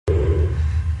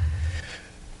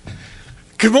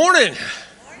Good morning.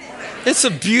 It's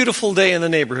a beautiful day in the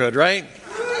neighborhood, right?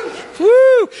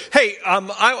 Woo! Hey,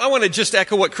 I want to just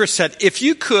echo what Chris said. If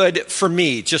you could, for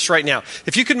me, just right now,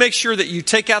 if you could make sure that you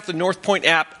take out the Northpointe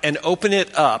app and open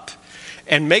it up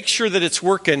and make sure that it's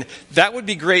working, that would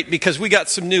be great because we got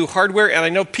some new hardware. And I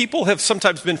know people have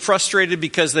sometimes been frustrated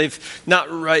because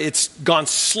it's gone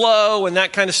slow and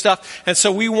that kind of stuff. And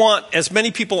so we want as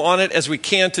many people on it as we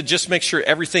can to just make sure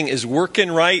everything is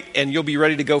working right and you'll be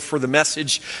ready to go for the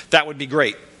message. That would be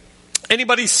great.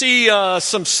 Anybody see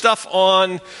some stuff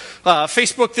on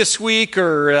Facebook this week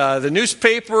or the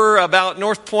newspaper about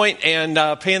Northpointe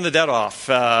and paying the debt off?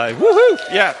 Woohoo!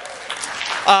 Yeah.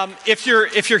 If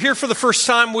you're here for the first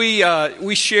time,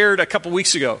 we shared a couple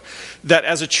weeks ago that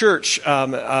as a church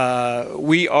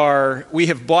we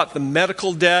have bought the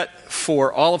medical debt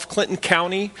for all of Clinton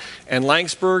County and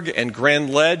Laingsburg and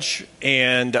Grand Ledge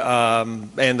and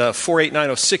the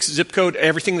 48906 zip code,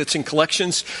 everything that's in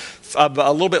collections, a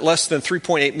little bit less than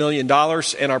 $3.8 million,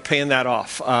 and are paying that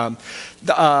off.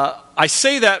 I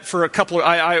say that for a couple of,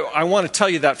 I want to tell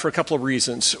you that for a couple of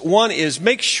reasons. One is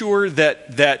make sure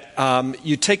that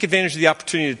you take advantage of the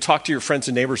opportunity to talk to your friends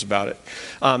and neighbors about it.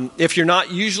 If you're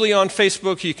not usually on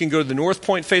Facebook, you can go to the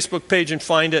Northpointe Facebook page and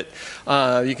find it.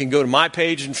 You can go to my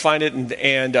page and find it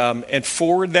and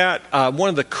forward that. One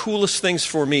of the coolest things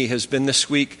for me has been this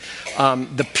week,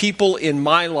 the people in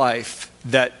my life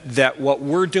that what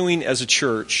we're doing as a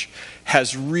church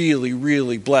has really,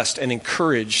 really blessed and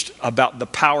encouraged about the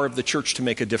power of the church to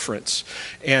make a difference.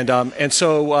 And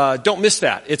so don't miss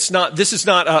that. This is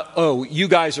not, you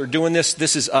guys are doing this.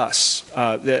 This is us.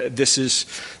 This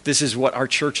is what our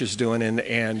church is doing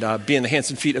and being the hands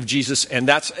and feet of Jesus. And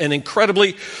that's an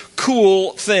incredibly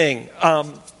cool thing.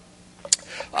 I'm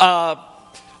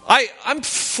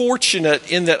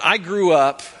fortunate in that I grew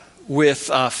up with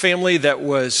a family that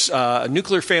was a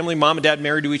nuclear family. Mom and dad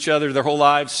married to each other their whole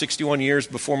lives, 61 years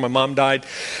before my mom died.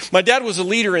 My dad was a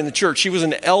leader in the church. He was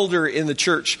an elder in the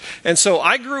church. And so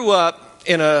I grew up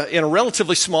in a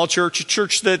relatively small church, a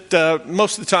church that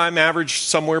most of the time averaged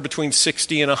somewhere between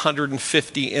 60 and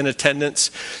 150 in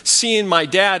attendance. Seeing my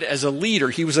dad as a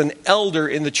leader, he was an elder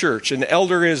in the church. An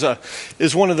elder is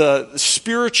one of the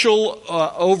spiritual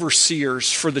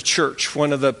overseers for the church,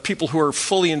 one of the people who are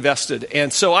fully invested.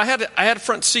 And so I had a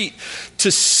front seat to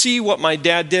see what my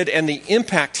dad did and the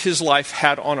impact his life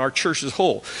had on our church as a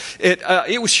whole.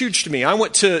 It was huge to me. I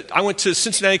went to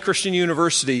Cincinnati Christian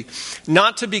University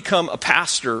not to become a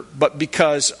pastor, but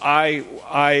because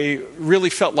I really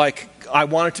felt like I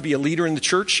wanted to be a leader in the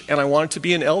church and I wanted to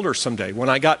be an elder someday when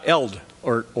I got old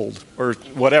or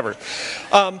whatever.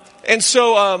 And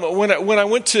so when I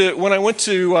went to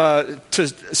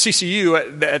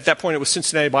CCU, at that point it was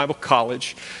Cincinnati Bible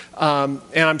College, and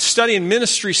I'm studying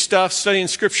ministry stuff, studying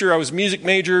scripture. I was a music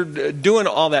major, doing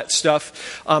all that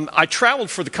stuff. I traveled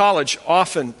for the college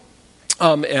often.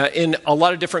 In a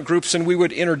lot of different groups, and we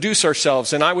would introduce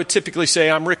ourselves. And I would typically say,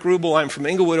 "I'm Rick Rubel. I'm from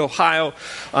Englewood, Ohio.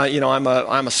 I'm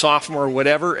a sophomore or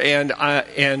whatever, and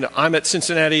I'm at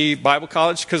Cincinnati Bible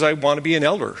College because I want to be an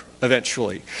elder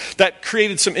eventually." That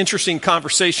created some interesting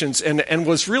conversations and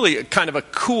was really kind of a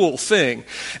cool thing.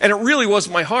 And it really was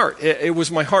my heart. It was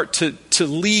my heart to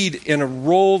lead in a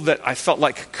role that I felt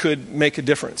like could make a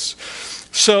difference.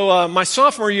 So my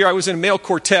sophomore year, I was in a male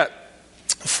quartet.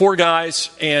 4 guys,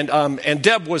 and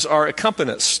Deb was our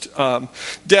accompanist.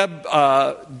 Deb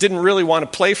didn't really want to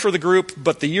play for the group,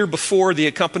 but the year before, the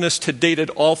accompanist had dated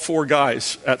all 4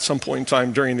 guys at some point in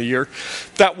time during the year.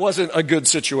 That wasn't a good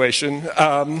situation.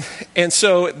 And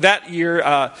so that year,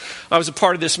 I was a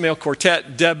part of this male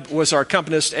quartet. Deb was our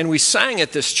accompanist, and we sang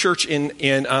at this church in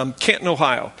Canton,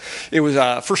 Ohio. It was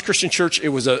First Christian Church. It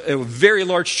was a very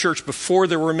large church before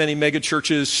there were many mega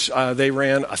churches. They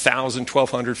ran 1,000,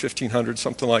 1,200, 1,500,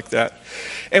 something like that.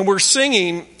 And we're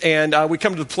singing, and we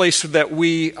come to the place that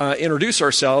we introduce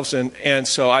ourselves. And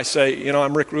so I say,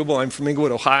 I'm Rick Rubel. I'm from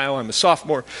Englewood, Ohio. I'm a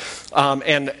sophomore.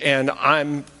 And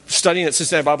I'm studying at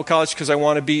Cincinnati Bible College because I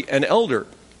want to be an elder.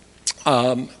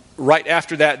 Right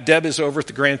after that, Deb is over at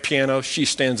the grand piano. She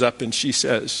stands up and she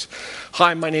says,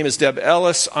 "Hi, my name is Deb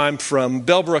Ellis. I'm from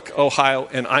Bellbrook, Ohio,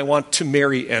 and I want to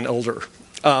marry an elder."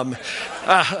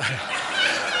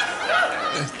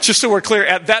 Just so we're clear,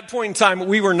 at that point in time,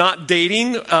 we were not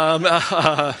dating. It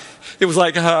was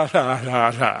like,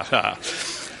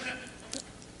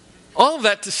 All of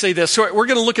that to say this. So we're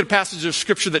going to look at a passage of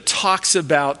Scripture that talks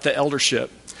about the eldership.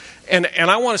 And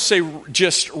I want to say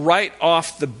just right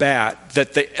off the bat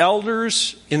that the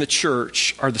elders in the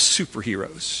church are the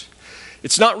superheroes.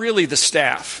 It's not really the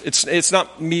staff. It's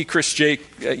not me, Chris, Jake,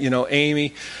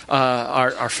 Amy,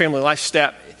 our family life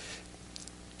staff.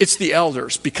 It's the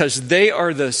elders, because they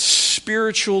are the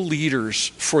spiritual leaders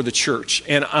for the church.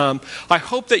 And I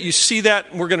hope that you see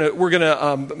that. We're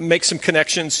gonna make some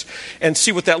connections and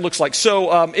see what that looks like.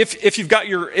 So if you've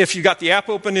got the app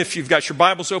open, if you've got your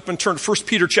Bibles open, turn to 1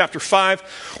 Peter chapter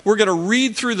 5. We're going to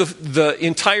read through the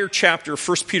entire chapter,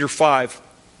 1 Peter 5.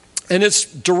 And it's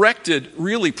directed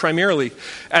really primarily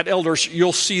at elders.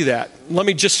 You'll see that. Let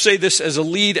me just say this as a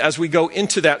lead as we go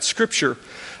into that scripture.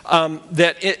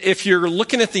 That if you're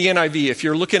looking at the NIV, if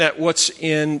you're looking at what's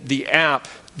in the app,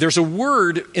 there's a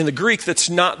word in the Greek that's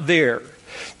not there.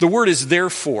 The word is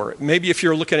therefore. Maybe if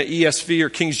you're looking at ESV or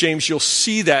King James, you'll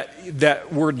see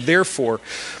that word therefore.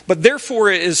 But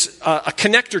therefore is a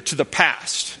connector to the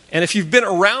past. And if you've been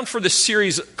around for this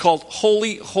series called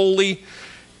Holy, Holy,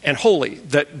 and Holy,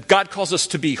 that God calls us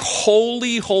to be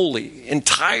holy, holy,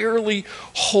 entirely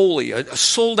holy,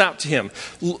 sold out to Him,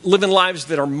 living lives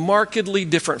that are markedly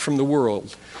different from the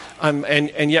world,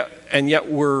 and yet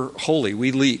we're holy.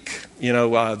 We leak.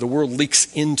 The world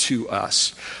leaks into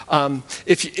us.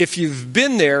 If you've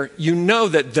been there, you know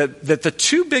that the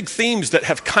two big themes that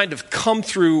have kind of come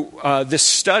through this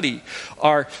study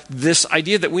are this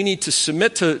idea that we need to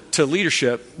submit to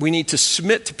leadership, we need to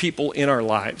submit to people in our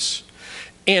lives,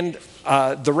 and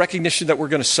the recognition that we're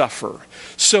going to suffer.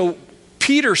 So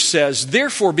Peter says,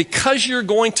 therefore, because you're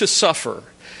going to suffer,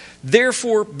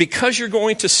 and because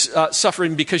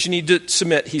you need to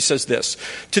submit, he says this,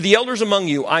 to the elders among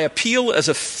you, I appeal as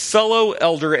a fellow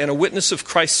elder and a witness of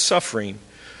Christ's suffering,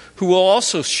 who will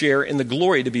also share in the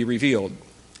glory to be revealed.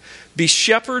 Be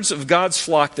shepherds of God's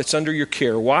flock that's under your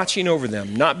care, watching over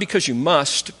them, not because you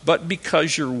must, but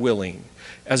because you're willing,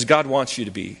 as God wants you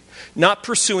to be. Not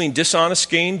pursuing dishonest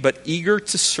gain, but eager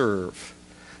to serve.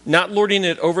 Not lording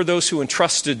it over those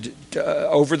entrusted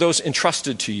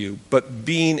to you, but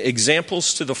being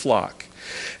examples to the flock.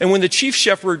 And when the chief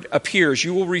shepherd appears,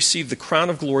 you will receive the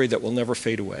crown of glory that will never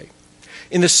fade away.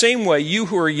 In the same way, you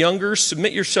who are younger,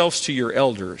 submit yourselves to your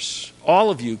elders.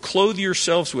 All of you, clothe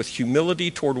yourselves with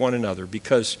humility toward one another,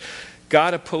 because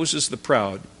God opposes the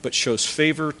proud, but shows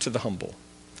favor to the humble.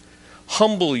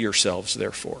 Humble yourselves,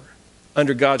 therefore,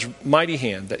 under God's mighty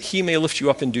hand, that He may lift you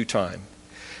up in due time.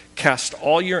 Cast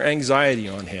all your anxiety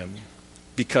on Him,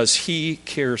 because He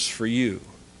cares for you.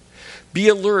 Be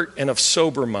alert and of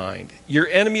sober mind. Your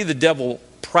enemy, the devil,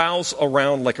 prowls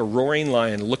around like a roaring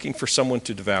lion looking for someone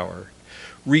to devour.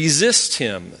 Resist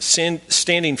him,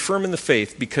 standing firm in the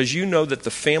faith, because you know that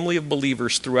the family of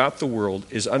believers throughout the world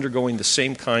is undergoing the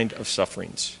same kind of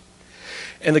sufferings.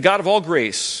 And the God of all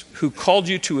grace, who called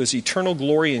you to His eternal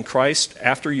glory in Christ,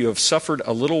 after you have suffered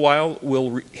a little while,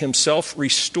 will Himself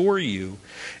restore you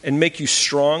and make you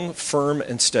strong, firm,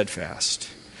 and steadfast.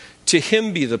 To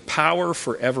Him be the power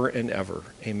forever and ever.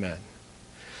 Amen.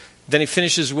 Then he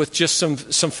finishes with just some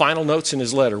final notes in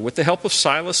his letter. With the help of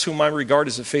Silas, whom I regard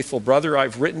as a faithful brother,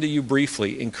 I've written to you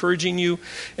briefly, encouraging you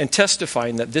and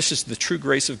testifying that this is the true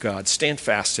grace of God. Stand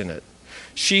fast in it.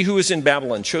 She who is in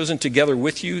Babylon, chosen together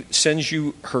with you, sends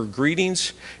you her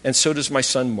greetings, and so does my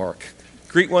son Mark.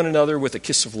 Greet one another with a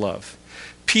kiss of love.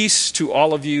 Peace to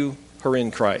all of you who are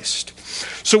in Christ.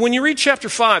 So when you read chapter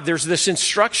 5, there's this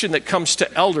instruction that comes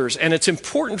to elders, and it's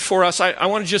important for us. I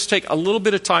want to just take a little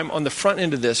bit of time on the front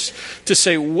end of this to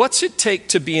say, what's it take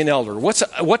to be an elder?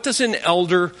 What does an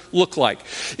elder look like?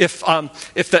 If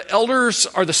the elders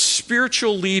are the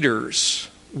spiritual leaders,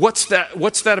 what's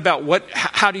that about?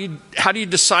 How do you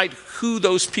decide who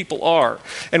those people are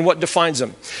and what defines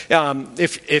them?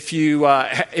 If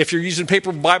you're using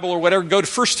paper Bible or whatever, go to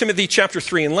 1 Timothy chapter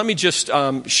 3, and let me just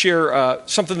share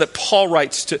something that Paul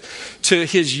writes to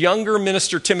his younger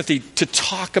minister Timothy to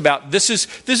talk about. This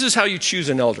is how you choose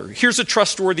an elder. Here's a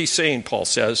trustworthy saying, Paul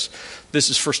says. This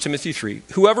is 1 Timothy 3.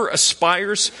 Whoever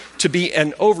aspires to be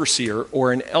an overseer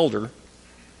or an elder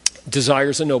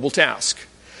desires a noble task.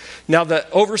 Now the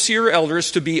overseer or elder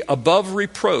is to be above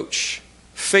reproach,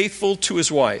 faithful to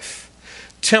his wife,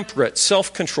 temperate,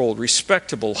 self-controlled,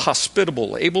 respectable,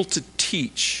 hospitable, able to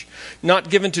teach, not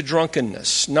given to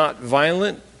drunkenness, not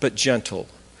violent but gentle,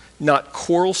 not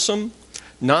quarrelsome,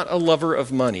 not a lover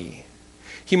of money.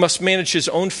 He must manage his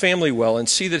own family well and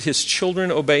see that his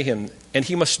children obey him, and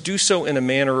he must do so in a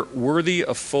manner worthy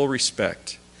of full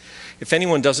respect. If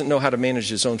anyone doesn't know how to manage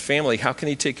his own family, how can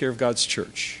he take care of God's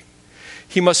church?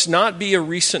 He must not be a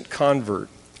recent convert,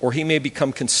 or he may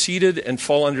become conceited and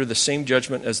fall under the same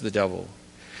judgment as the devil.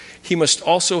 He must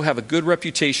also have a good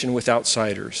reputation with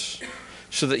outsiders,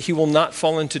 so that he will not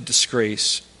fall into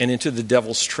disgrace and into the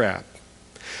devil's trap.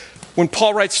 When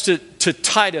Paul writes to to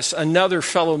Titus, another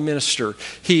fellow minister.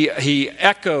 He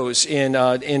echoes in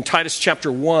Titus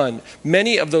chapter 1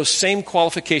 many of those same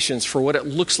qualifications for what it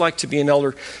looks like to be an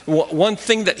elder. One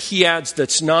thing that he adds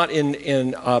that's not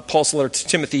in Paul's letter to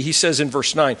Timothy, he says in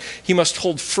verse 9, he must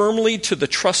hold firmly to the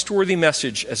trustworthy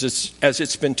message as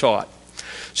it's been taught,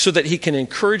 so that he can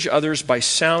encourage others by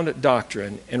sound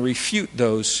doctrine and refute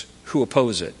those who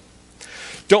oppose it.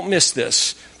 Don't miss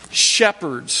this.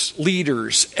 Shepherds,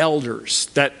 leaders, elders.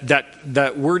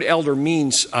 That word elder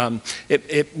means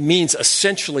it means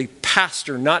essentially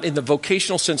pastor, not in the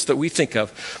vocational sense that we think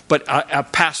of, but a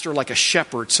pastor like a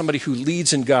shepherd, somebody who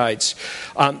leads and guides.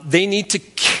 They need to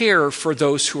care for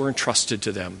those who are entrusted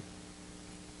to them.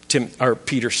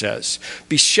 Peter says,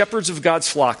 be shepherds of God's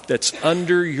flock that's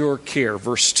under your care,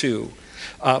 verse 2.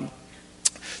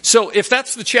 So if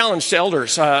that's the challenge to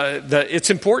elders, it's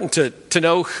important to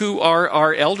know who are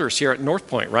our elders here at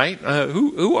Northpointe, right?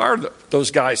 Who are those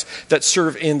guys that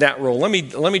serve in that role? Let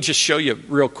me just show you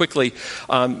real quickly.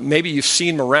 Maybe you've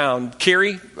seen them around.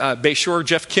 Carrie Bayshore,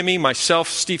 Jeff Kimmy, myself,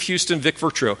 Steve Houston, Vic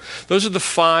Vertruo. Those are the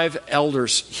 5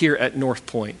 elders here at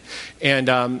Northpointe.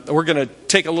 And we're going to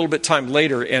take a little bit of time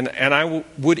later, and I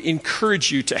would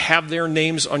encourage you to have their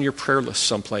names on your prayer list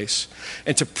someplace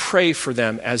and to pray for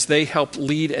them as they help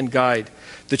lead and guide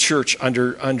the church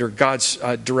under God's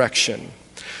direction.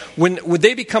 When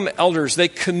they become elders, they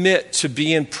commit to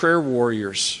being prayer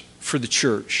warriors for the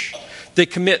church. They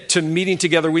commit to meeting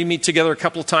together. We meet together a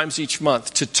couple of times each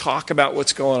month to talk about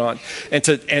what's going on and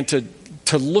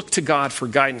to look to God for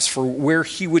guidance for where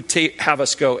He would have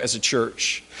us go as a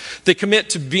church. They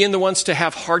commit to being the ones to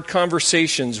have hard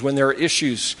conversations when there are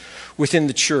issues within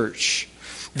the church.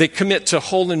 They commit to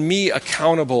holding me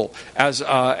accountable as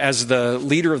the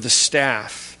leader of the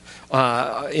staff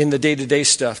in the day-to-day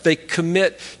stuff. They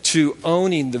commit to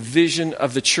owning the vision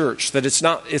of the church, that it's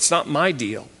not my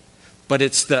deal, but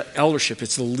it's the eldership,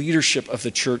 it's the leadership of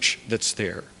the church that's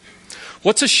there.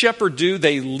 What's a shepherd do?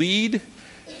 They lead,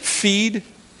 feed,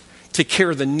 take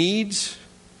care of the needs,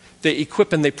 they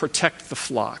equip and they protect the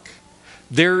flock.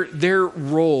 Their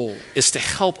role is to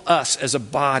help us as a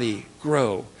body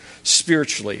grow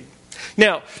spiritually.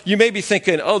 Now, you may be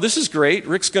thinking, oh, this is great.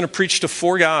 Rick's going to preach to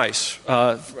 4 guys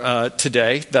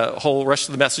today. The whole rest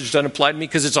of the message doesn't apply to me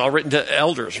because it's all written to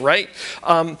elders, right?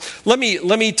 Let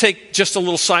me take just a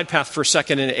little side path for a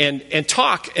second and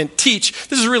talk and teach.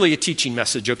 This is really a teaching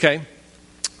message, okay?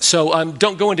 So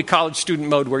don't go into college student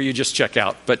mode where you just check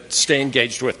out, but stay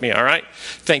engaged with me, all right?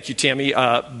 Thank you, Tammy,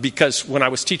 because when I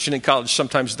was teaching in college,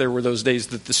 sometimes there were those days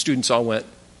that the students all went.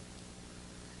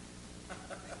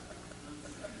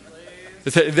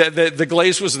 The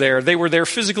glaze was there. They were there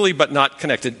physically, but not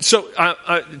connected. So,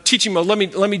 teaching mode, let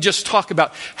me just talk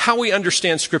about how we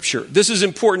understand Scripture. This is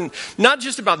important, not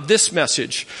just about this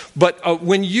message, but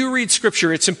when you read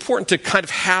Scripture, it's important to kind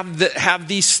of have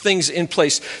these things in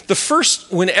place. The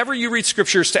first, whenever you read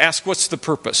Scripture, is to ask, what's the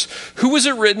purpose? Who was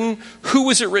it written? Who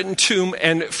was it written to?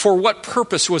 And for what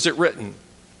purpose was it written?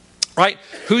 Right?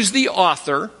 Who's the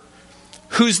author?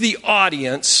 Who's the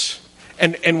audience?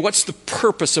 And what's the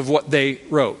purpose of what they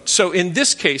wrote? So in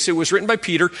this case, it was written by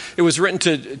Peter. It was written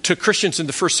to Christians in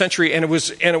the first century, and it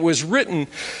was written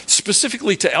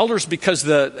specifically to elders because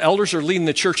the elders are leading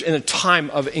the church in a time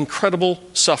of incredible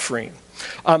suffering.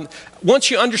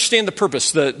 Once you understand the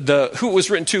purpose, the who it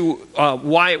was written to,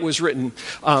 why it was written,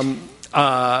 and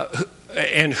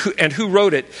who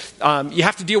wrote it, you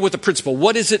have to deal with the principle.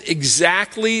 What is it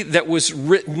exactly that was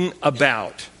written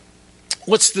about?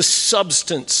 What's the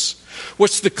substance?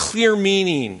 What's the clear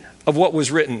meaning of what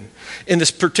was written in this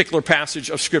particular passage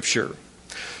of Scripture?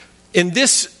 In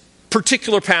this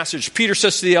particular passage, Peter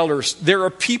says to the elders, there are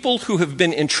people who have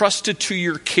been entrusted to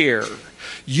your care.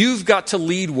 You've got to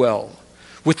lead well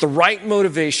with the right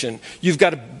motivation. You've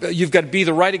got to be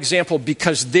the right example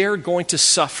because they're going to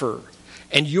suffer.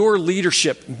 And your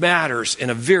leadership matters in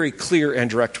a very clear and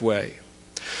direct way.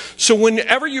 So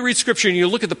whenever you read Scripture and you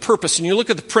look at the purpose and you look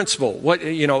at the principle,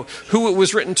 who it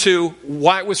was written to,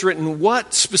 why it was written,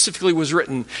 what specifically was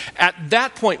written, at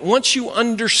that point, once you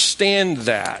understand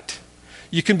that,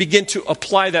 you can begin to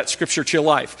apply that Scripture to your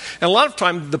life. And a lot of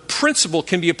time, the principle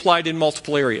can be applied in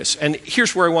multiple areas. And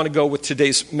here's where I want to go with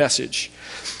today's message.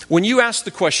 When you ask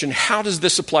the question, how does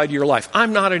this apply to your life?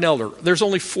 I'm not an elder. There's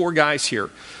only 4 guys here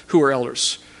who are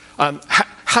elders.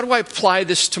 How do I apply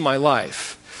this to my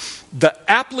life? The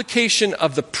application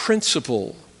of the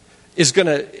principle is going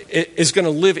to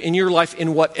live in your life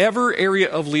in whatever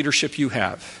area of leadership you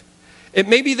have. It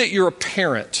may be that you're a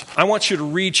parent. I want you to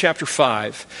read chapter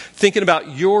 5, thinking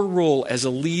about your role as a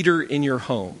leader in your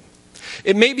home.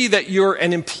 It may be that you're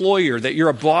an employer, that you're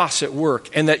a boss at work,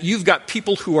 and that you've got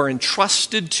people who are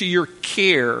entrusted to your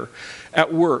care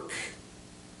at work.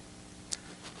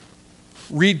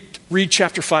 Read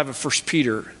chapter 5 of 1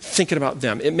 Peter, thinking about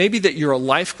them. It may be that you're a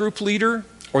life group leader,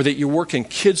 or that you work in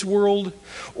Kids World,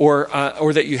 or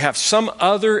that you have some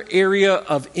other area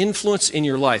of influence in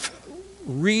your life.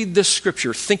 Read this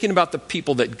scripture, thinking about the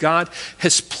people that God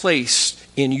has placed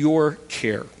in your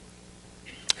care.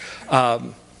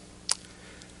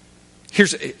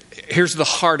 Here's the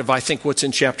heart of, I think, what's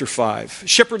in chapter 5.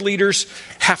 Shepherd leaders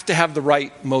have to have the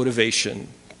right motivation.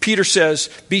 Peter says,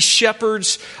 be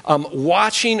shepherds,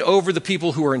 watching over the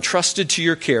people who are entrusted to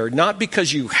your care, not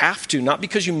because you have to, not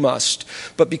because you must,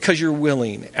 but because you're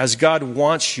willing, as God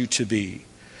wants you to be.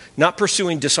 Not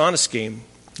pursuing dishonest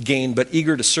gain, but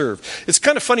eager to serve. It's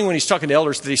kind of funny when he's talking to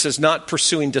elders that he says not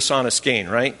pursuing dishonest gain,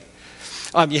 right?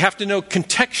 You have to know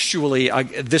contextually,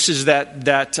 this is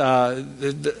that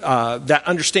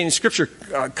understanding Scripture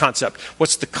concept.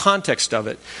 What's the context of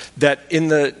it? That in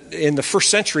the first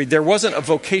century, there wasn't a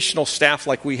vocational staff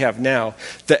like we have now.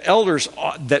 The elders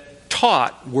that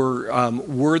taught were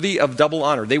worthy of double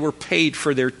honor. They were paid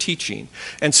for their teaching.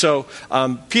 And so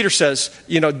Peter says,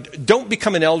 don't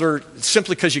become an elder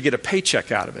simply because you get a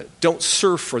paycheck out of it. Don't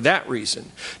serve for that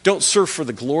reason. Don't serve for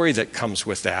the glory that comes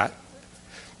with that.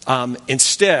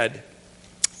 Instead,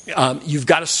 you've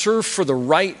got to serve for the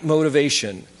right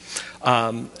motivation,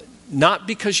 not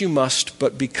because you must,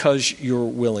 but because you're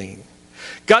willing.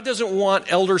 God doesn't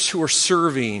want elders who are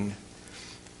serving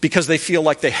because they feel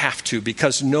like they have to,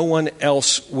 because no one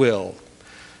else will,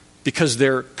 because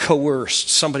they're coerced.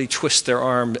 Somebody twists their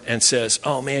arm and says,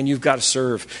 oh man, you've got to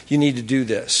serve. You need to do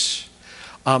this.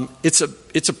 It's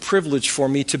a privilege for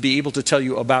me to be able to tell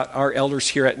you about our elders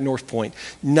here at Northpointe.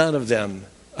 None of them,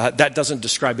 that doesn't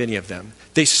describe any of them.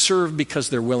 They serve because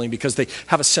they're willing, because they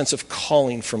have a sense of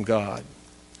calling from God.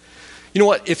 You know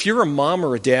what? If you're a mom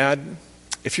or a dad,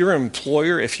 if you're an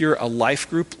employer, if you're a life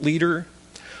group leader,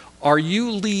 are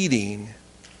you leading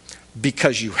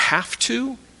because you have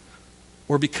to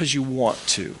or because you want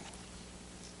to?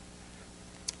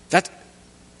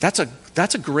 That's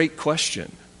a great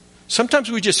question. Sometimes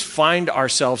we just find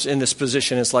ourselves in this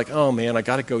position. It's like, oh man, I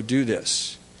got to go do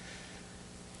this.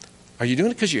 Are you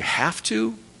doing it because you have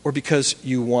to or because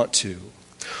you want to?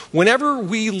 Whenever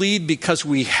we lead because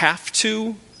we have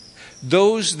to,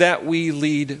 those that we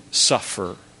lead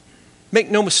suffer.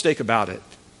 Make no mistake about it.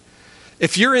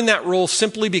 If you're in that role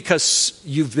simply because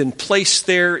you've been placed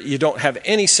there, you don't have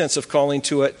any sense of calling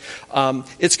to it,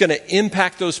 it's going to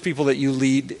impact those people that you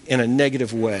lead in a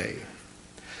negative way.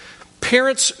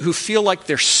 Parents who feel like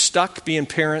they're stuck being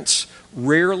parents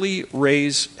rarely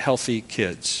raise healthy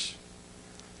kids.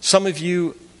 Some of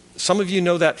you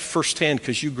know that firsthand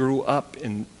because you grew up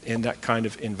in that kind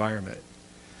of environment.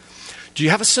 Do you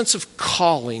have a sense of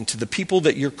calling to the people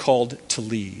that you're called to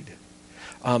lead?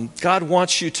 God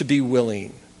wants you to be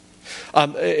willing.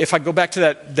 If I go back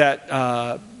to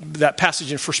that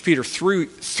passage in 1 Peter 3,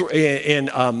 in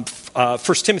 1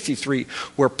 Timothy 3,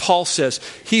 where Paul says,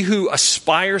 he who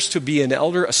aspires to be an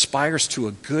elder aspires to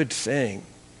a good thing.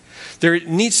 There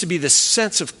needs to be this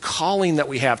sense of calling that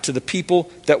we have to the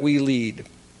people that we lead.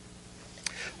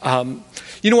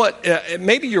 You know what?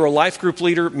 Maybe you're a life group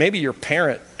leader, maybe you're a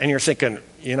parent, and you're thinking,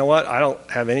 you know what? I don't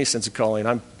have any sense of calling.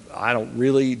 I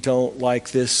don't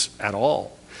like this at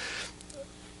all.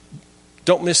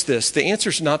 Don't miss this. The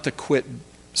answer is not to quit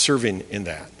serving in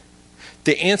that.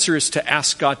 The answer is to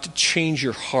ask God to change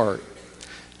your heart,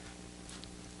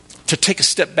 to take a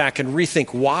step back and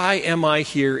rethink, why am I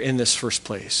here in this first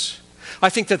place? I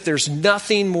think that there's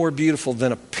nothing more beautiful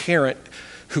than a parent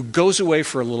who goes away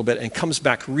for a little bit and comes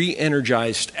back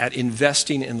re-energized at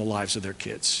investing in the lives of their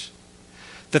kids.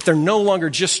 That they're no longer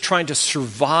just trying to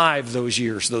survive those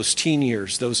years, those teen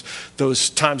years, those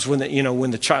times when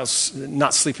the child's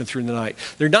not sleeping through the night.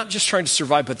 They're not just trying to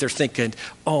survive, but they're thinking,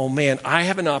 oh man, I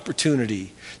have an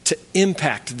opportunity to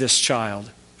impact this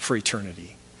child for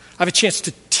eternity. I have a chance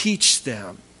to teach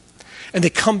them. And they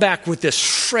come back with this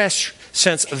fresh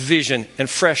sense of vision and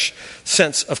fresh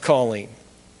sense of calling.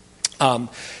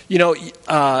 If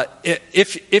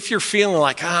you're feeling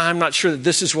like, I'm not sure that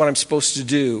this is what I'm supposed to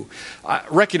do,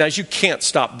 recognize you can't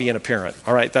stop being a parent,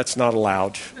 all right? That's not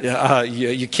allowed.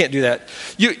 You can't do that.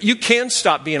 You can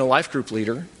stop being a life group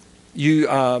leader,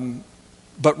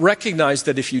 but recognize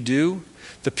that if you do,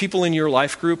 the people in your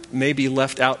life group may be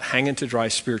left out hanging to dry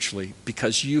spiritually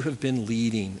because you have been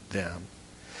leading them.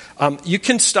 You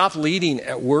can stop leading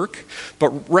at work,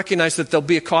 but recognize that there'll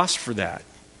be a cost for that.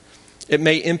 It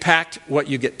may impact what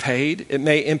you get paid. It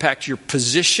may impact your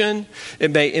position.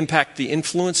 It may impact the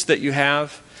influence that you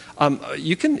have.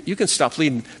 you can stop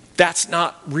leading. That's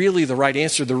not really the right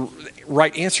answer. The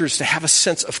right answer is to have a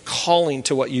sense of calling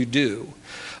to what you do.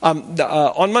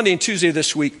 On Monday and Tuesday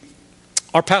this week,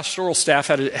 our pastoral staff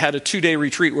had a 2-day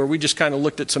retreat where we just kind of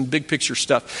looked at some big picture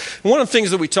stuff. And one of the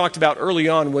things that we talked about early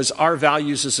on was our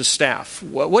values as a staff.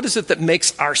 What is it that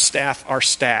makes our staff our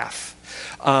staff?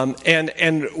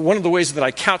 And one of the ways that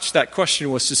I couched that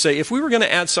question was to say, if we were going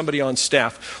to add somebody on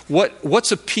staff,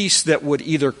 what's a piece that would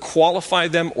either qualify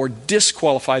them or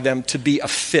disqualify them to be a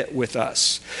fit with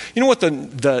us? You know what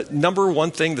the number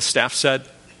one thing the staff said?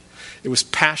 It was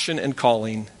passion and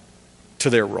calling to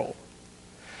their role.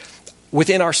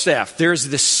 Within our staff, there's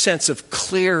this sense of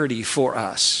clarity for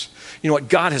us. You know what?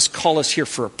 God has called us here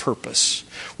for a purpose.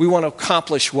 We want to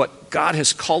accomplish what God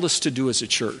has called us to do as a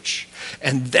church.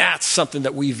 And that's something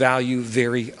that we value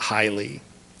very highly.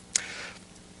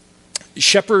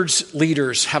 Shepherds,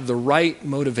 leaders have the right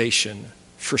motivation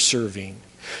for serving.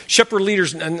 Shepherd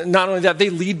leaders, not only that, they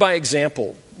lead by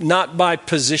example, not by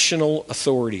positional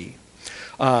authority.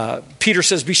 Peter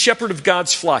says, be shepherd of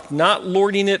God's flock, not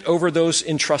lording it over those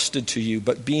entrusted to you,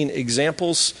 but being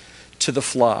examples to the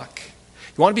flock.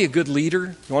 You want to be a good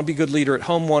leader? You want to be a good leader at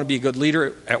home? You want to be a good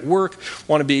leader at work? You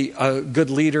want to be a good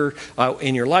leader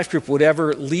in your life group?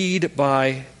 Whatever, lead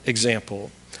by example.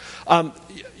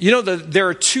 There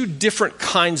are two different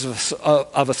kinds of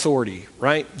authority,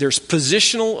 right? There's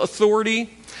positional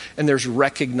authority and there's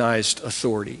recognized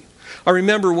authority. I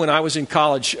remember when I was in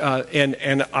college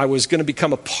and I was going to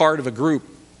become a part of a group.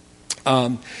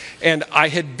 And I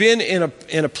had been in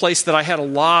a place that I had a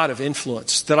lot of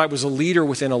influence, that I was a leader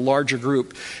within a larger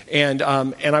group. And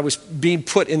I was being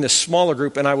put in this smaller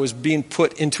group, and I was being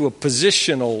put into a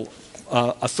positional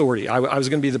authority. I was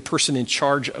going to be the person in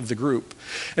charge of the group.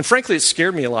 And frankly, it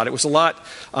scared me a lot. It was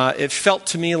it felt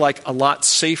to me like a lot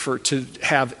safer to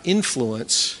have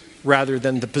influence rather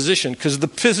than the position, because the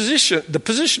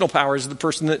positional power is the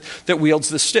person that wields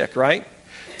the stick, right?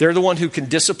 They're the one who can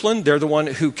discipline. They're the one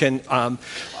who can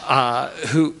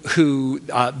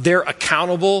they're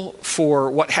accountable for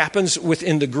what happens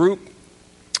within the group.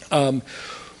 But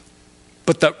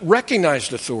the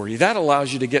recognized authority, that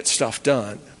allows you to get stuff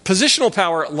done. Positional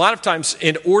power, a lot of times,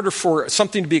 in order for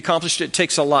something to be accomplished, it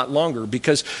takes a lot longer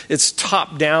because it's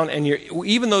top down, and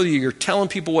even though you're telling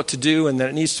people what to do and that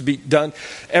it needs to be done,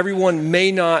 everyone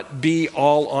may not be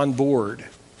all on board.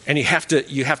 And you have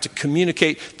to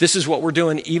communicate, this is what we're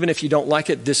doing, even if you don't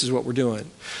like it, this is what we're doing.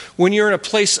 When you're in a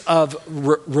place of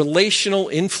relational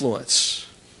influence,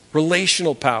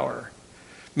 relational power,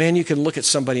 man, you can look at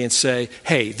somebody and say,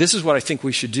 hey, this is what I think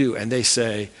we should do. And they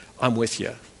say, I'm with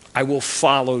you. I will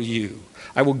follow you.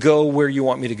 I will go where you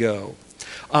want me to go.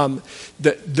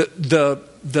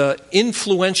 The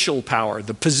influential power,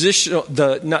 the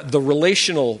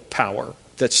relational power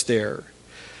that's there,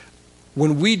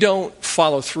 when we don't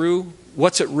follow through,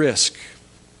 what's at risk?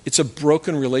 It's a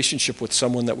broken relationship with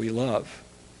someone that we love.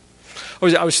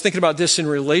 I was thinking about this in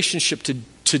relationship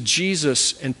to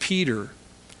Jesus and Peter.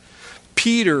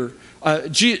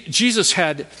 Jesus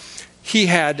had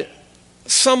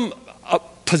some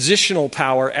positional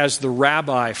power as the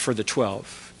rabbi for the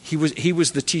 12. He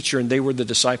was the teacher and they were the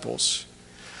disciples.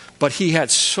 But he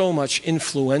had so much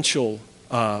influential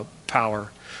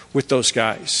power with those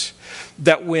guys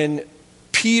that when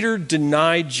Peter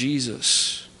denied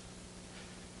Jesus,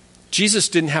 Jesus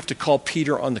didn't have to call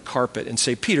Peter on the carpet and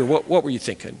say, Peter, what were you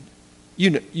thinking?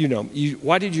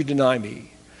 Why did you deny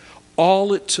me?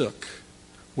 All it took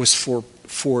was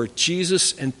for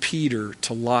Jesus and Peter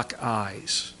to lock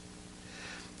eyes.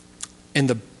 And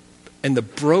the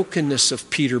brokenness of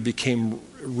Peter became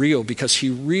real because he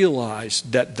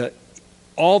realized that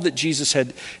all that Jesus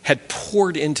had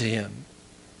poured into him,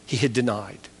 he had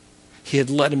denied. He had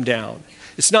let him down.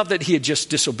 It's not that he had just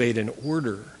disobeyed an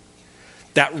order.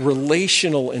 That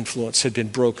relational influence had been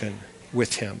broken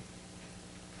with him.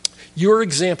 Your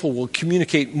example will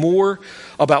communicate more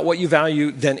about what you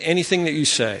value than anything that you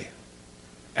say.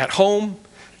 At home,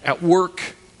 at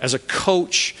work, as a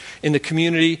coach in the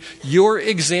community, your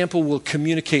example will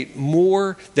communicate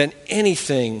more than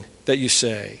anything that you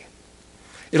say.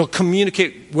 It'll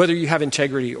communicate whether you have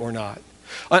integrity or not.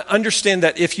 Understand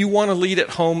that if you want to lead at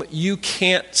home, you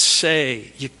can't say,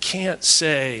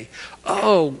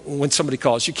 oh, when somebody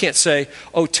calls, you can't say,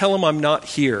 oh, tell them I'm not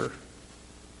here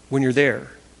when you're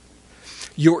there.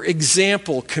 Your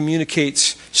example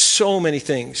communicates so many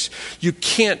things. You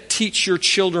can't teach your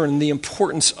children the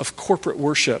importance of corporate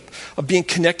worship, of being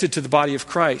connected to the body of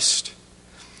Christ,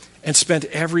 and spend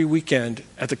every weekend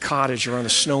at the cottage or on the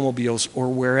snowmobiles or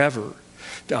wherever,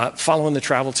 following the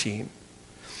travel team.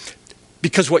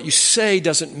 Because what you say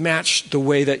doesn't match the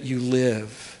way that you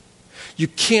live. You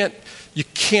can't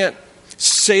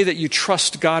say that you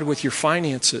trust God with your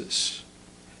finances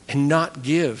and not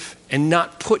give and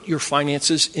not put your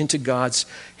finances into God's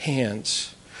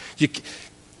hands. You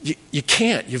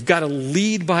can't. You've got to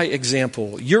lead by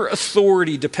example. Your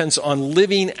authority depends on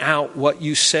living out what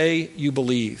you say you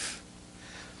believe,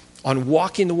 on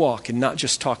walking the walk and not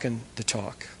just talking the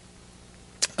talk.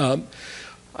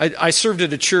 I served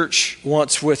at a church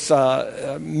once with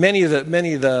many of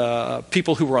the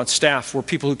people who were on staff were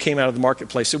people who came out of the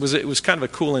marketplace. It was kind of a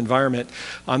cool environment.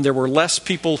 There were less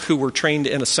people who were trained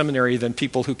in a seminary than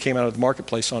people who came out of the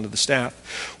marketplace onto the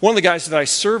staff. One of the guys that I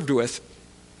served with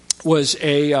was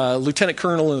a lieutenant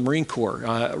colonel in the Marine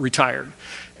Corps, retired.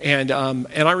 And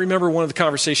I remember one of the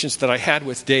conversations that I had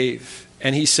with Dave,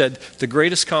 and he said, the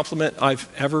greatest compliment I've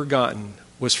ever gotten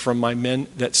was from my men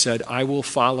that said, I will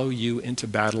follow you into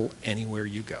battle anywhere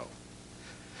you go.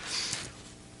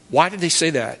 Why did they say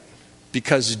that?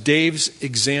 Because Dave's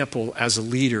example as a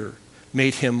leader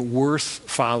made him worth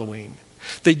following.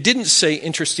 They didn't say,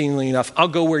 interestingly enough, I'll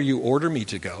go where you order me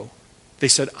to go. They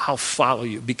said, I'll follow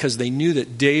you, because they knew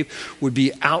that Dave would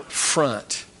be out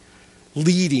front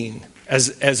leading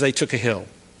as they took a hill.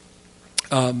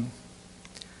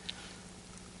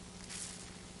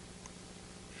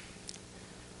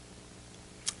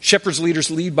 Shepherds,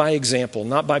 leaders lead by example,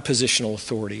 not by positional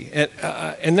authority.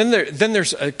 And then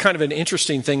there's a kind of an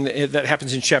interesting thing that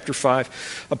happens in chapter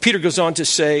 5. Peter goes on to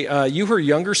say, you who are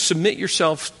younger, submit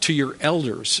yourself to your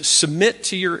elders. Submit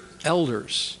to your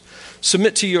elders.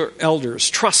 Submit to your elders.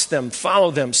 Trust them.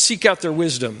 Follow them. Seek out their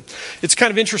wisdom. It's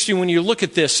kind of interesting when you look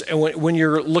at this and when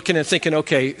you're looking and thinking,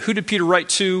 okay, who did Peter write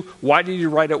to? Why did he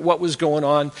write it? What was going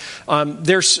on?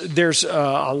 There's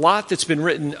a lot that's been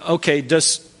written. Okay,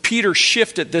 does Peter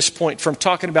shift at this point from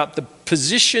talking about the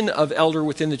position of elder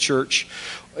within the church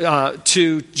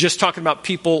to just talking about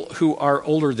people who are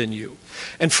older than you?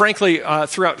 And frankly,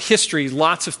 throughout history,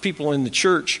 lots of people in the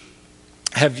church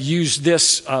have used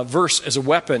this verse as a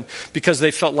weapon because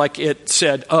they felt like it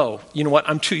said, oh, you know what,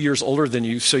 I'm 2 years older than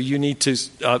you, so you need to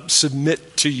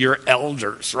submit to your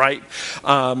elders, right?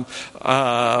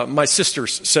 My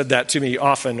sisters said that to me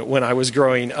often when I was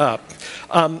growing up.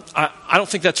 I don't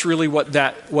think that's really what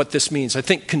this means. I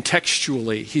think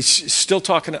contextually, he's still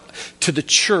talking to the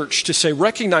church to say,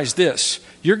 recognize this,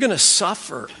 you're going to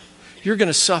suffer. You're going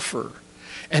to suffer.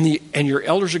 And your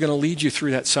elders are going to lead you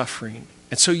through that suffering.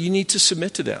 And so you need to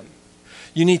submit to them.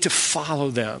 You need to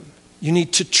follow them. You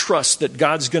need to trust that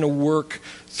God's going to work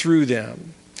through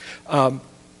them. That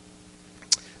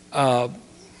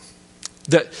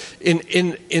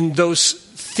in those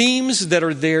themes that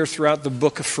are there throughout the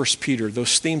book of 1 Peter,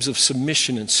 those themes of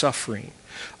submission and suffering,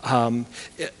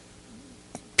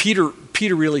 Peter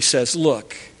really says,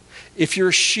 look, if you're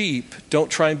a sheep,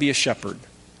 don't try and be a shepherd,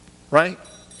 right?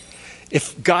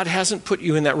 If God hasn't put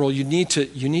you in that role, you need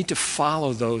to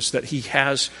follow those that he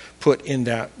has put in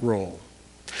that role.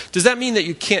 Does that mean that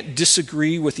you can't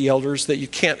disagree with the elders, that you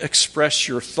can't express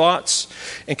your thoughts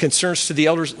and concerns to the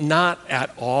elders? Not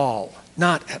at all.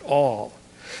 Not at all.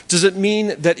 Does it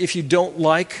mean that if you don't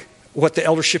like what the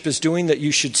eldership is doing, that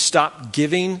you should stop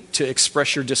giving to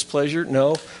express your displeasure?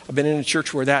 No. I've been in a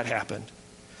church where that happened.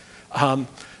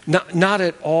 Not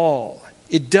at all.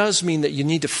 It does mean that you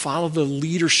need to follow the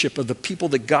leadership of the people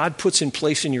that God puts in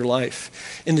place in your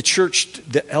life. In the church,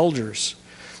 the elders.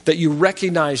 That you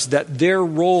recognize that their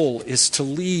role is to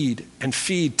lead and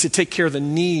feed, to take care of the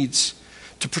needs,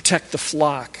 to protect the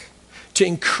flock, to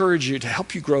encourage you, to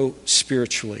help you grow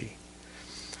spiritually.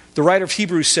 The writer of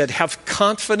Hebrews said, have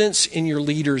confidence in your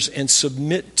leaders and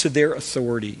submit to their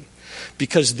authority,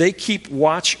 because they keep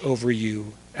watch over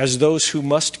you as those who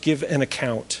must give an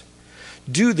account.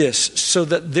 Do this so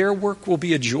that their work will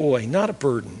be a joy, not a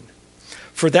burden,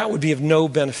 for that would be of no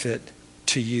benefit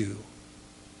to you.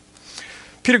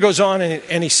 Peter goes on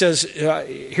and he says,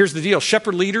 here's the deal.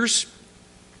 Shepherd leaders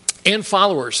and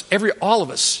followers, all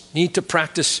of us need to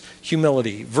practice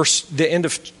humility. The end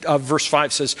of verse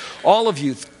 5 says, all of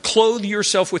you clothe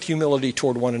yourself with humility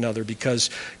toward one another,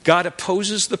 because God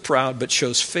opposes the proud but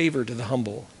shows favor to the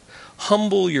humble.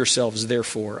 Humble yourselves,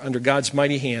 therefore, under God's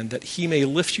mighty hand, that he may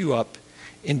lift you up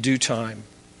in due time.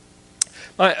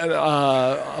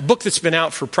 A book that's been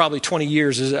out for probably 20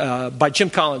 years is by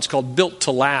Jim Collins called Built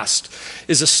to Last,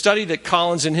 is a study that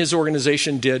Collins and his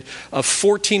organization did of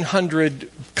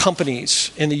 1,400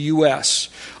 companies in the U.S.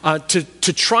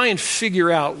 To try and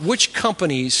figure out which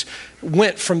companies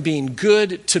went from being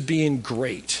good to being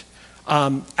great.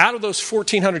 Out of those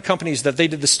 1,400 companies that they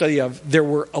did the study of, there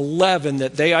were 11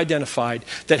 that they identified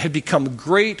that had become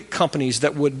great companies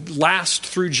that would last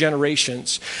through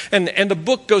generations. And the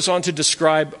book goes on to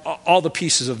describe all the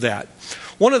pieces of that.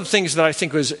 One of the things that I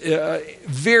think was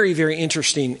very, very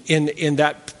interesting in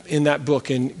that book,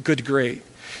 in Good to Great,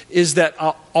 is that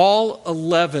all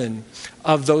 11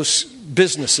 of those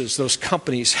businesses, those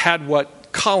companies, had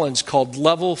what Collins called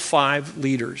level 5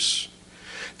 leaders.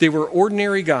 They were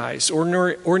ordinary guys,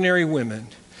 ordinary women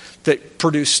that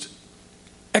produced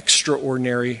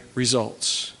extraordinary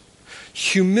results.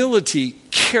 Humility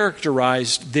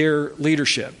characterized their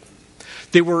leadership.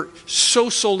 They were so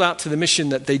sold out to the mission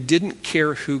that they didn't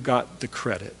care who got the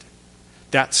credit.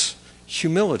 That's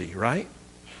humility, right?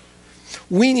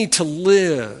 We need to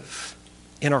live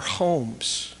in our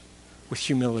homes with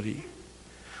humility.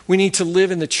 We need to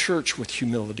live in the church with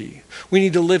humility. We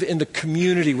need to live in the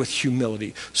community with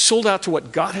humility, sold out to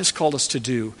what God has called us to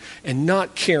do and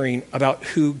not caring about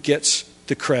who gets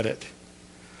the credit.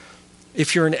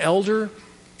 If you're an elder,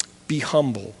 be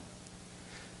humble.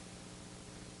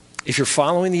 If you're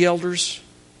following the elders,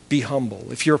 be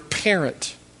humble. If you're a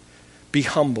parent, be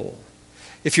humble.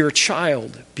 If you're a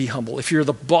child, be humble. If you're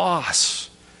the boss,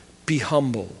 be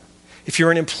humble. If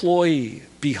you're an employee,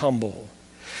 be humble.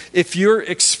 If you're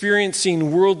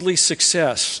experiencing worldly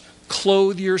success,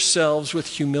 clothe yourselves with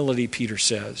humility, Peter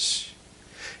says.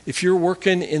 If you're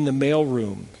working in the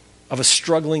mailroom of a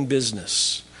struggling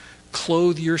business,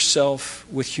 clothe yourself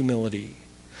with humility.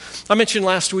 I mentioned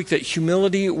last week that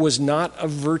humility was not a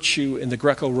virtue in the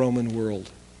Greco-Roman world.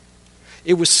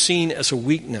 It was seen as a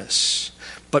weakness.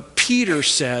 But Peter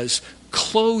says,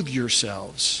 clothe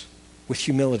yourselves with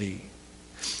humility.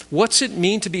 What's it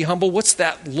mean to be humble? What's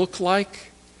that look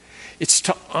like? It's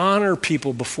to honor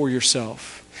people before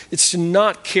yourself. It's to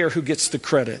not care who gets the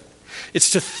credit.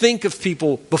 It's to think of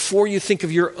people before you think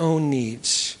of your own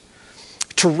needs.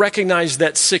 To recognize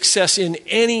that success in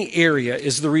any area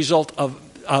is the result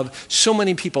of so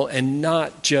many people and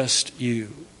not just you.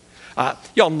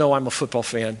 Y'all know I'm a football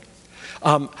fan.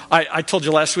 I told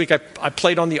you last week I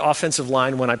played on the offensive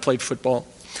line when I played football.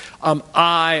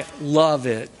 I love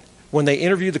it when they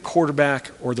interview the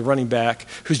quarterback or the running back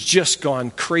who's just gone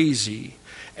crazy,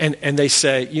 and they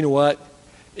say, you know what,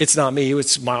 it's not me,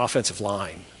 it's my offensive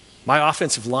line. My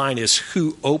offensive line is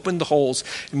who opened the holes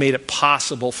and made it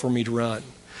possible for me to run.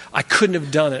 I couldn't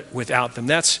have done it without them.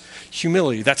 That's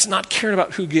humility. That's not caring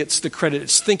about who gets the credit.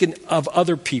 It's thinking of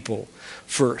other people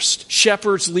first.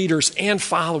 Shepherds, leaders, and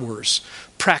followers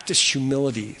practice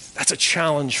humility. That's a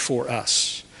challenge for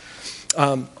us.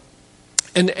 And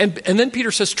then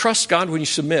Peter says, trust God when you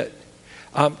submit.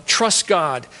 Trust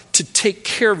God to take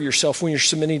care of yourself when you're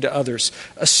submitting to others,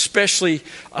 especially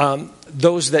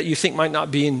those that you think might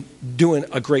not be doing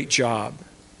a great job.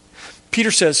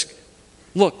 Peter says,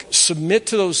 look, submit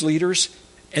to those leaders.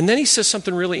 And then he says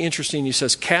something really interesting. He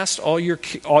says, cast all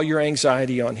your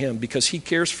anxiety on him because he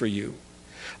cares for you.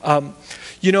 Why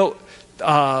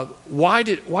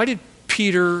did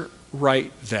Peter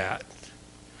write that?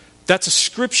 That's a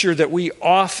scripture that we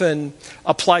often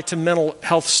apply to mental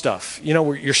health stuff. You know,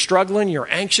 where you're struggling, you're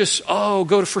anxious. Oh,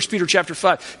 go to 1 Peter chapter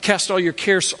 5. Cast all your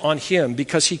cares on him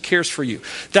because he cares for you.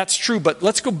 That's true, but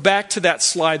let's go back to that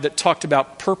slide that talked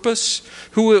about purpose.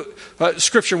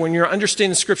 Scripture, when you're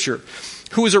understanding scripture,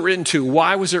 who was it written to?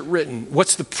 Why was it written?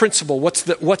 What's the principle?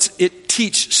 What's it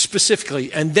teach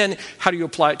specifically? And then how do you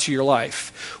apply it to your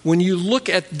life? When you look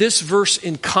at this verse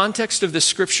in context of this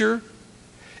scripture,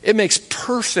 it makes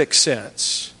perfect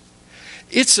sense.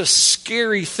 It's a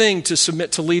scary thing to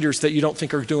submit to leaders that you don't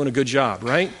think are doing a good job,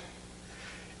 right?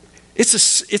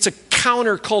 It's a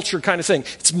counterculture kind of thing.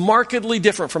 It's markedly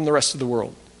different from the rest of the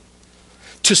world.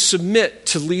 To submit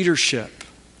to leadership.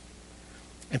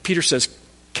 And Peter says,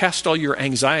 cast all your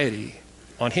anxiety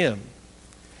on him.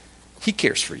 He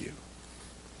cares for you.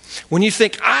 When you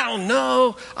think, I don't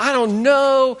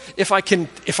know if I can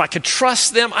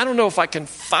trust them, I don't know if I can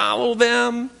follow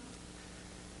them.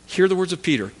 Hear the words of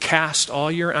Peter. Cast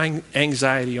all your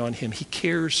anxiety on him. He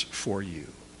cares for you.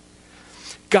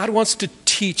 God wants to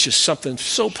teach us something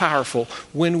so powerful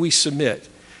when we submit.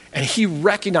 And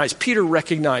Peter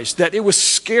recognized that it was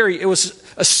scary. It was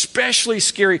especially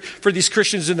scary for these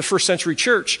Christians in the first century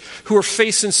church who were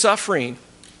facing suffering.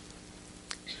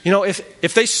 You know,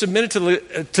 if they submitted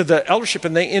to the eldership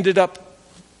and they ended up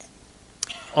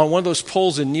on one of those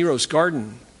poles in Nero's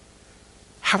garden,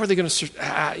 how were they going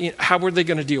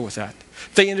to deal with that?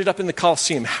 If they ended up in the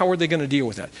Colosseum, how are they going to deal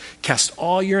with that? Cast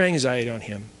all your anxiety on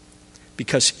him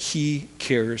because he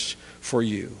cares for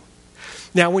you.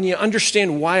 Now, when you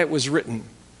understand why it was written,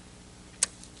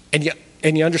 and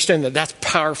and you understand that that's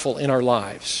powerful in our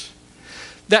lives,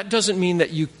 that doesn't mean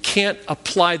that you can't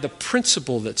apply the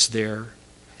principle that's there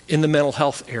in the mental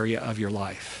health area of your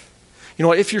life. You know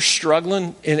what? If you're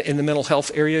struggling in the mental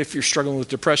health area, if you're struggling with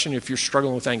depression, if you're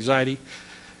struggling with anxiety,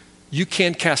 you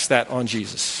can cast that on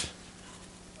Jesus.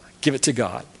 Give it to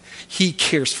God. He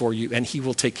cares for you, and he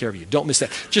will take care of you. Don't miss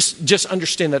that. Just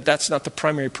understand that that's not the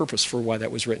primary purpose for why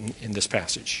that was written in this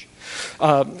passage.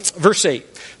 Verse 8,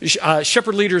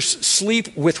 shepherd leaders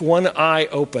sleep with one eye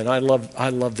open. I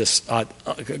love this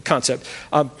concept.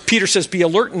 Peter says, be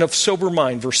alert and of sober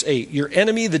mind. Verse 8, your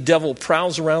enemy, the devil,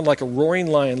 prowls around like a roaring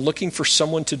lion looking for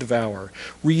someone to devour.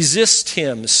 Resist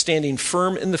him, standing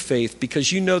firm in the faith,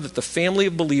 because you know that the family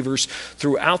of believers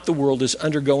throughout the world is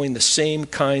undergoing the same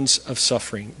kinds of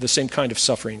suffering, the same kind of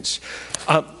sufferings.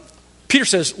 Peter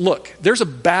says, look, there's a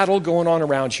battle going on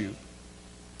around you.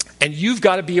 And you've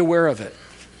got to be aware of it.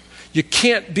 You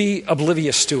can't be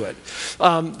oblivious to it.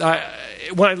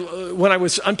 When I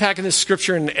was unpacking this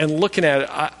scripture and looking at it,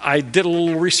 I did a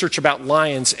little research about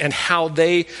lions and how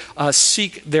they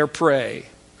seek their prey.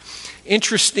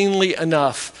 Interestingly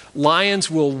enough, lions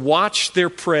will watch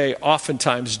their prey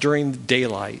oftentimes during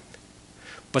daylight,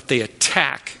 but they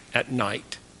attack at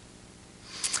night.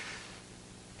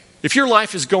 If your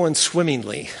life is going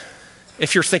swimmingly,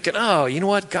 if you're thinking, oh, you know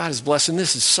what, God is blessing,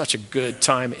 this is such a good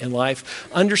time in life,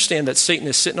 understand that Satan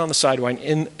is sitting on the sideline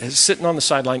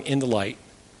in the light,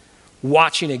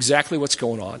 watching exactly what's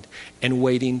going on and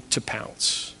waiting to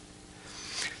pounce.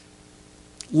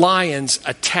 Lions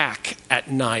attack at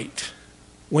night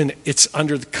when it's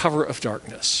under the cover of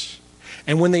darkness.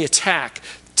 And when they attack,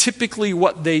 typically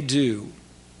what they do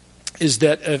is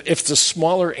that if it's a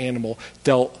smaller animal,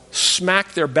 they'll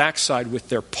smack their backside with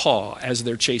their paw as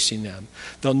they're chasing them.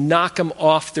 They'll knock them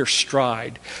off their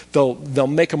stride. They'll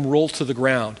make them roll to the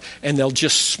ground. And they'll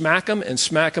just smack them and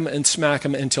smack them and smack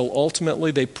them until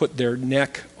ultimately they put their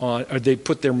neck on, or they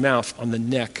put their mouth on the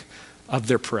neck of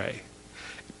their prey,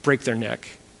 break their neck,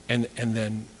 and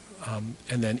then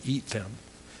eat them.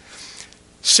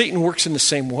 Satan works in the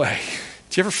same way.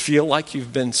 Do you ever feel like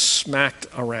you've been smacked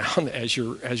around as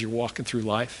you're walking through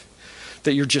life?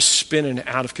 That you're just spinning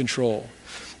out of control?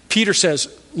 Peter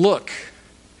says, look,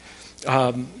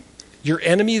 your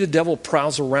enemy, the devil,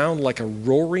 prowls around like a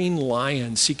roaring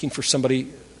lion seeking for somebody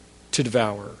to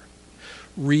devour.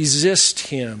 Resist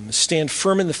him. Stand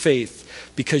firm in the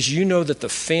faith, because you know that the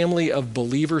family of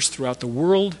believers throughout the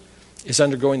world is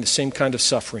undergoing the same kind of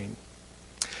suffering.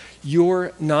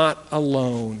 You're not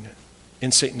alone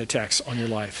in Satan attacks on your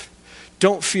life.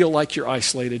 Don't feel like you're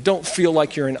isolated. Don't feel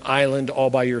like you're an island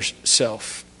all by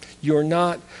yourself. You're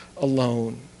not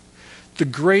alone. The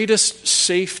greatest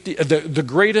safety, the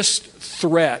greatest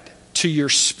threat to your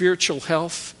spiritual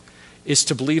health is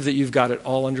to believe that you've got it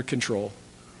all under control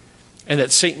and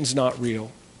that Satan's not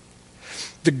real.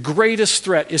 The greatest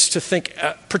threat is to think,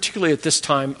 particularly at this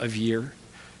time of year,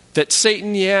 that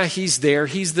Satan, yeah, he's there.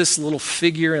 He's this little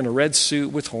figure in a red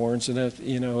suit with horns, and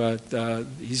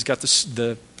he's got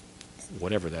the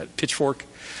whatever that pitchfork,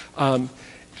 and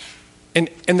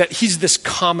that he's this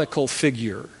comical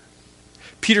figure.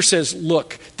 Peter says,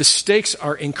 look, the stakes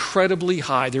are incredibly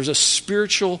high. There's a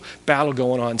spiritual battle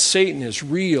going on. Satan is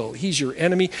real. He's your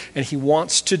enemy, and he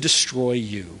wants to destroy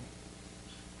you.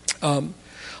 I'm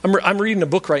reading a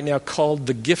book right now called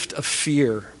The Gift of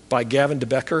Fear by Gavin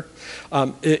DeBecker.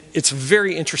 It's a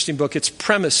very interesting book. Its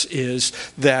premise is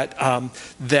that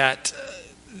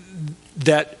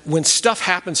when stuff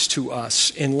happens to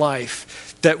us in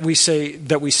life, that we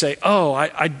say, oh,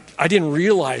 I didn't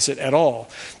realize it at all.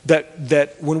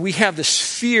 That when we have this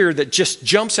fear that just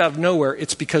jumps out of nowhere,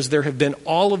 it's because there have been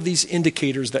all of these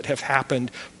indicators that have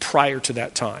happened prior to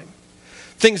that time.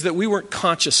 Things that we weren't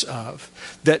conscious of,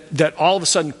 that all of a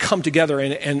sudden come together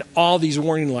and all these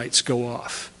warning lights go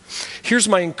off. Here's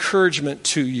my encouragement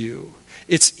to you.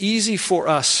 It's easy for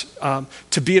us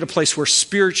to be at a place where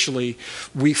spiritually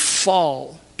we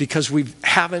fall because we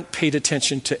haven't paid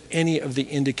attention to any of the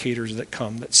indicators that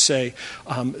come that say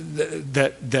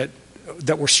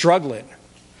that we're struggling.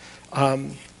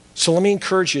 So let me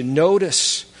encourage you.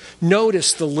 Notice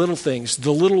the little things,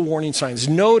 the little warning signs.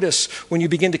 Notice when you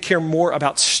begin to care more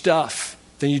about stuff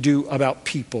than you do about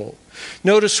people.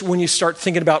 Notice when you start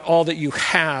thinking about all that you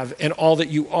have and all that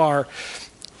you are,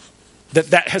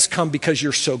 that has come because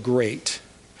you're so great.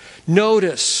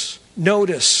 Notice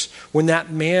when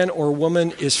that man or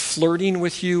woman is flirting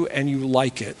with you and you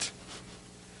like it.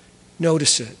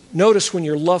 Notice it. Notice when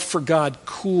your love for God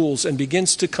cools and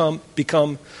begins to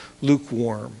become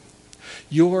lukewarm.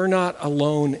 You're not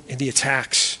alone in the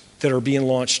attacks that are being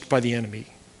launched by the enemy.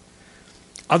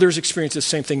 Others experience the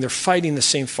same thing. They're fighting the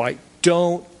same fight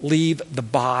don't leave the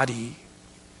body.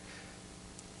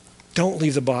 Don't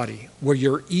leave the body where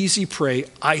you're easy prey,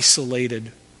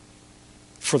 isolated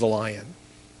for the lion.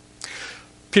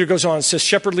 Peter goes on and says,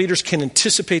 shepherd leaders can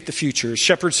anticipate the future.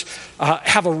 Shepherds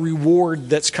have a reward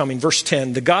that's coming. Verse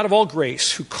 10, the God of all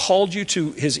grace, who called you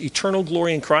to his eternal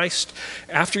glory in Christ,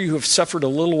 after you have suffered a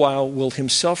little while, will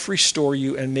himself restore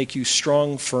you and make you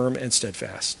strong, firm, and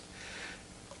steadfast.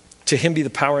 To him be the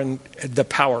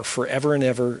power forever and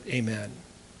ever. Amen.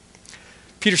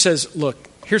 Peter says, look,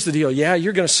 here's the deal. Yeah,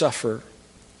 you're going to suffer,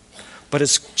 but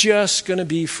it's just going to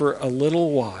be for a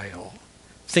little while.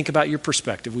 Think about your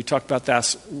perspective. We talked about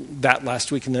that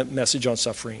last week in the message on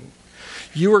suffering.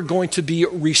 You are going to be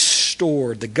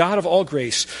restored. The God of all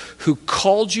grace, who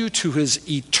called you to his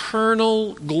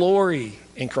eternal glory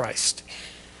in Christ.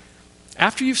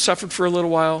 After you've suffered for a little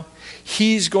while,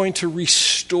 he's going to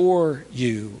restore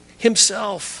you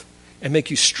himself and make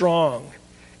you strong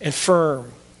and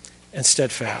firm and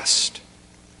steadfast.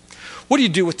 What do you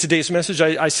do with today's message?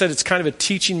 I said it's kind of a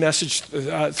teaching message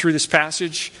through this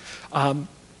passage.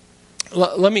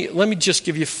 Let me just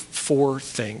give you 4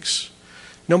 things.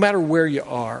 No matter where you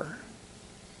are.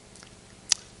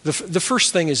 The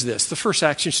first thing is this. The first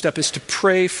action step is to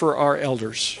pray for our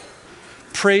elders.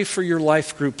 Pray for your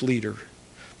life group leader.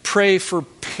 Pray for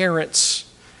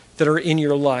parents that are in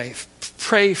your life.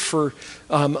 Pray for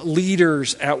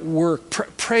leaders at work.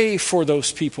 Pray for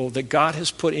those people that God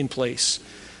has put in place,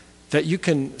 that you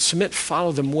can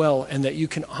follow them well, and that you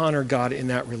can honor God in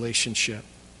that relationship.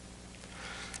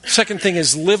 Second thing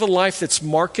is live a life that's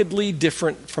markedly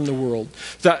different from the world.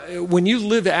 When you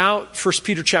live out 1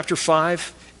 Peter chapter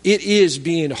 5, it is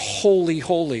being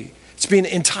holy. It's being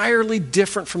entirely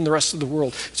different from the rest of the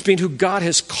world. It's being who God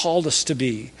has called us to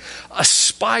be.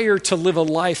 Aspire to live a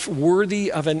life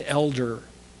worthy of an elder.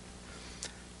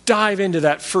 Dive into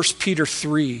that 1 Peter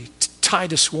 3,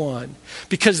 Titus 1,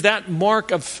 because that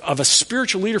mark of a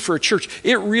spiritual leader for a church,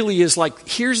 it really is like,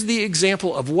 here's the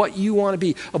example of what you want to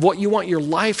be, of what you want your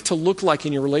life to look like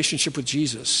in your relationship with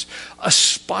Jesus.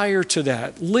 Aspire to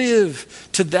that. Live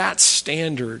to that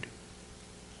standard.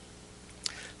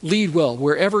 Lead well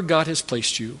wherever God has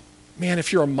placed you. Man,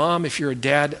 if you're a mom, if you're a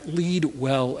dad, lead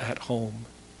well at home.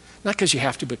 Not because you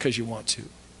have to, because you want to.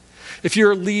 If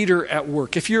you're a leader at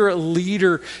work, if you're a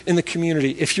leader in the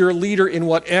community, if you're a leader in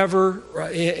whatever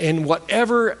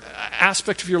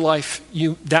aspect of your life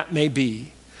that may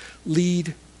be,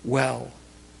 lead well.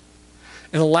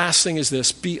 And the last thing is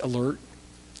this, be alert.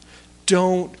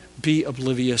 Don't be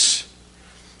oblivious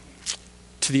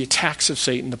to the attacks of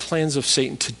Satan, the plans of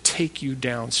Satan to take you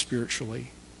down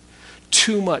spiritually.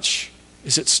 Too much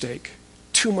is at stake.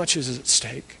 Too much is at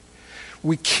stake.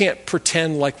 We can't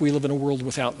pretend like we live in a world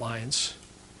without lions,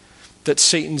 that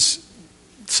Satan's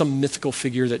some mythical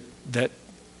figure that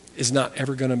is not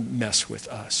ever going to mess with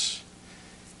us.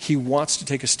 He wants to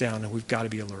take us down, and we've got to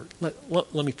be alert.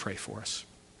 Let me pray for us.